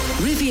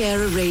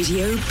Riviera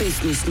Radio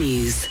Business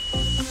News.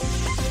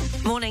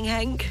 Morning,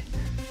 Hank.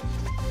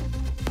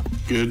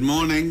 Good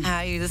morning. How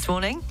are you this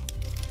morning?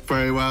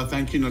 Very well,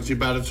 thank you. Not too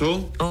bad at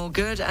all. All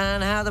good.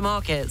 And how are the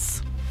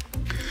markets?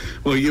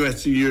 Well,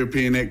 US and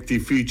European equity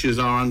futures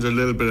are under a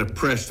little bit of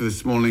pressure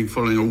this morning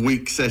following a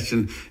weak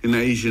session in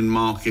Asian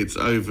markets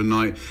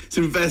overnight. As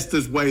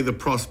investors weigh the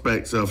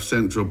prospects of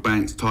central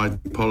banks tightening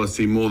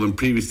policy more than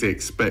previously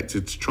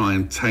expected to try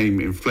and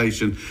tame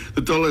inflation. The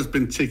dollar has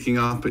been ticking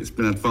up. It's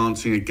been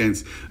advancing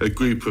against a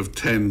group of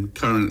 10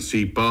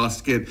 currency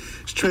basket.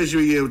 As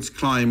Treasury yields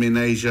climb in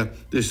Asia,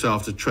 this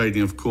after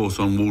trading, of course,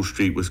 on Wall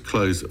Street was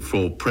closed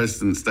for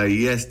President's Day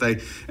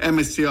yesterday.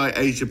 MSCI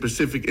Asia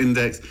Pacific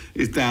Index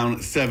is down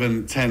 0.7%.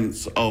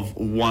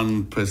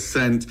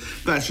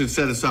 That should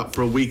set us up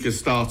for a weaker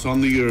start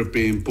on the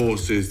European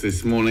bourses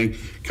this morning.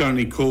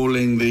 Currently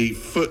calling the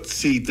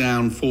FTSE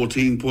down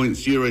 14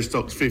 points, Euro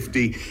Stoxx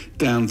 50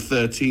 down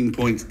 13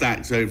 points,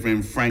 DAX over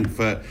in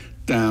Frankfurt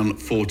down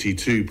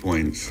 42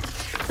 points.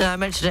 Now, I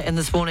mentioned it in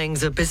this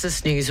morning's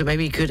business news, but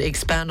maybe you could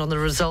expand on the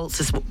results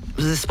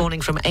this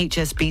morning from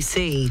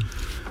HSBC.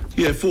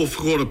 Yeah, fourth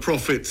quarter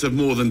profits have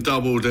more than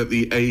doubled at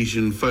the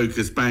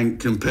Asian-focused bank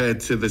compared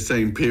to the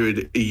same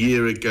period a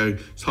year ago.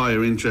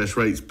 Higher interest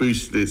rates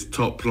boosted its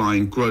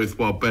top-line growth,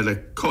 while better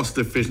cost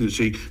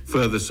efficiency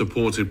further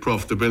supported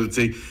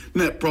profitability.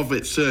 Net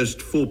profit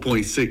surged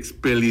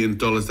 $4.6 billion.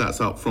 That's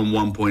up from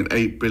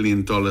 $1.8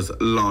 billion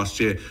last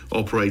year.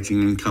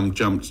 Operating income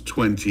jumped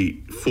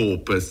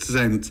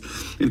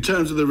 24%. In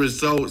terms of the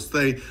results,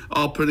 they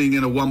are putting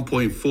in a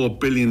 $1.4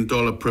 billion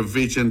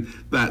provision.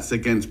 That's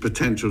against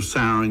potential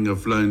souring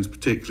of loans,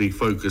 particularly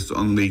focused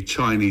on the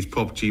Chinese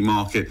property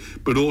market,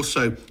 but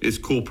also its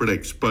corporate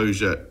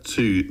exposure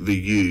to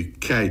the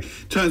UK. In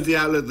terms of the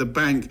outlook, the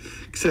bank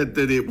said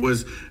that it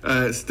was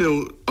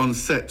still on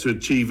set to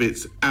achieve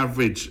its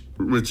average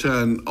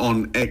return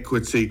on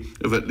equity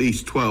of at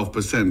least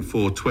 12%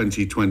 for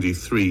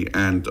 2023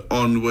 and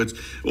onwards.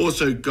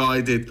 Also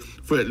guided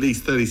for at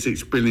least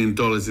 $36 billion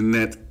in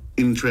net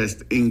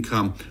interest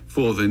income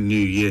for the new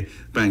year.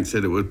 Bank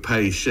said it would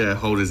pay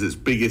shareholders its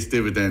biggest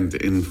dividend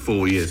in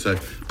 4 years. So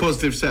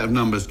positive set of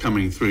numbers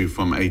coming through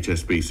from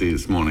HSBC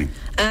this morning.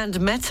 And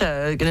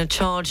Meta are going to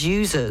charge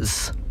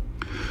users.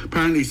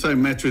 Apparently so.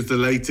 Meta is the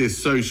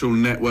latest social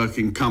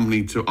networking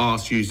company to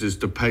ask users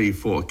to pay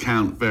for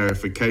account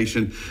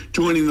verification,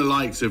 joining the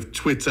likes of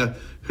Twitter,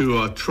 who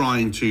are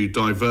trying to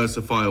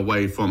diversify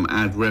away from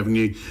ad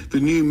revenue. The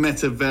new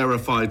Meta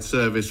Verified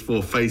service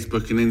for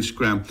Facebook and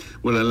Instagram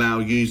will allow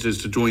users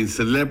to join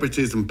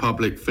celebrities and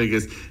public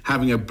figures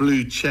having a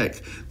blue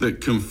check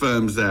that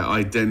confirms their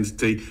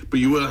identity,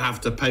 but you will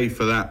have to pay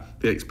for that.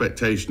 The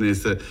expectation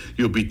is that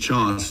you'll be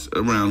charged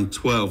around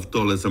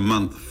 $12 a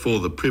month for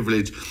the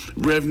privilege.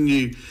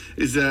 Revenue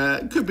is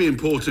could be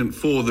important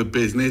for the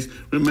business.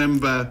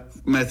 Remember,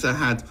 Meta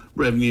had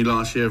revenue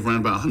last year of around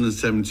about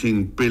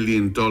 $117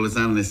 billion.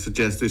 Analysts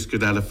suggest this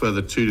could add a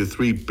further $2 to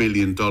 $3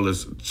 billion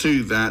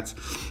to that.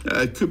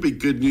 It could be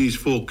good news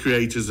for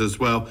creators as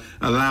well,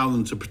 allow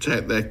them to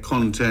protect their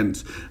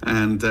content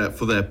and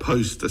for their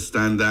posts to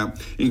stand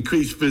out.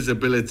 Increased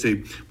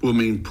visibility will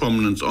mean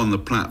prominence on the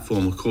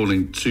platform,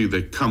 according to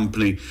the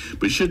company.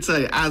 But should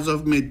say, as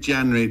of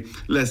mid-January,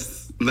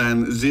 less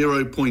than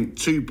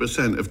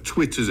 0.2% of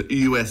Twitter's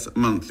US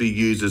monthly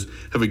users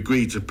have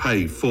agreed to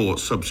pay for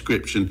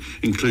subscription,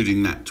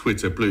 including that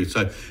Twitter Blue.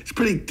 So it's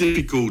pretty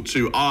difficult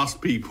to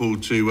ask people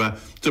to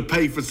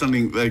pay for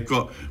something they've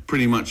got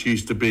pretty much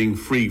used to being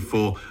free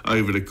for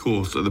over the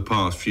course of the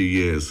past few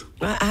years.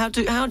 How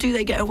do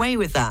they get away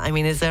with that? I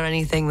mean, is there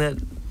anything that...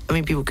 I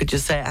mean, people could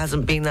just say it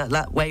hasn't been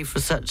that way for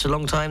such a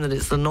long time that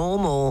it's the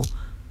norm, or...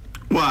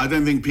 Well, I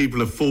don't think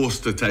people are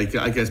forced to take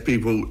it. I guess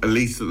people, at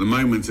least at the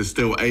moment, are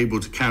still able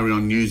to carry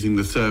on using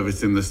the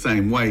service in the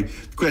same way.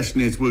 The question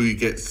is, will you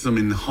get some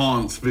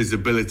enhanced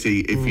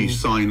visibility if you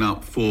sign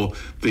up for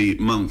the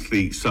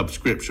monthly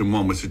subscription?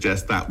 One would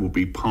suggest that will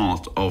be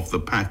part of the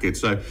package.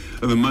 So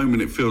at the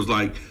moment, it feels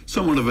like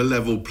somewhat of a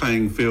level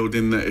playing field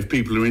in that if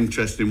people are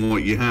interested in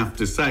what you have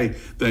to say,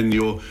 then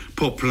your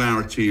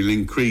popularity will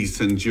increase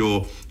and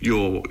your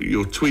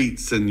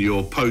tweets and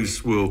your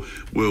posts will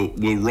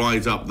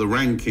rise up the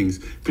rankings.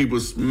 People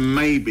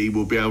maybe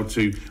will be able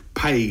to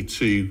pay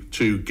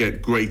to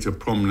get greater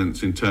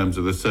prominence in terms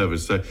of the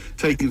service. So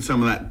taking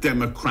some of that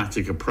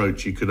democratic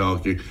approach, you could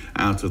argue,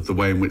 out of the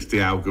way in which the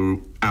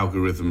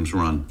algorithms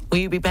run. Will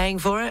you be paying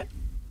for it?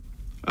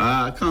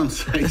 I can't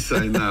say so.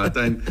 No, I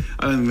don't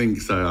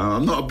think so.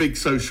 I'm not a big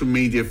social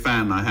media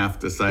fan, I have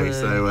to say.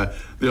 So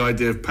the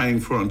idea of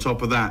paying for it on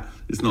top of that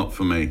is not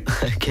for me.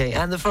 Okay,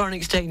 and the foreign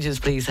exchanges,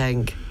 please,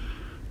 Hank.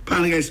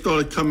 Pound against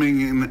dollar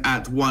coming in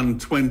at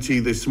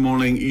 120 this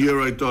morning.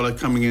 Euro dollar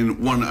coming in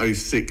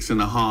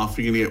 106.5.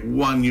 You're going to get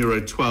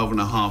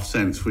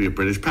 €1.12.5 for your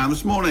British pound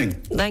this morning.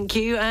 Thank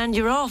you, and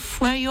you're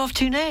off. Where are you off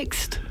to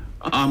next?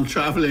 I'm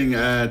travelling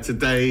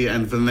today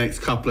and for the next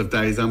couple of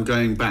days. I'm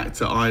going back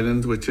to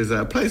Ireland, which is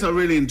a place I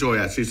really enjoy,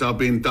 actually. So I'll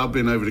be in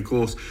Dublin over the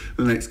course of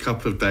the next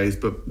couple of days,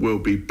 but we'll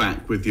be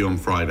back with you on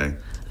Friday.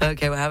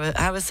 OK, well,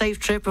 have a safe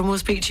trip and we'll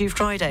speak to you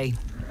Friday.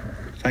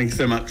 Thanks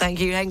so much. Thank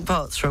you, Hank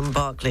Potts from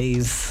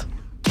Barclays.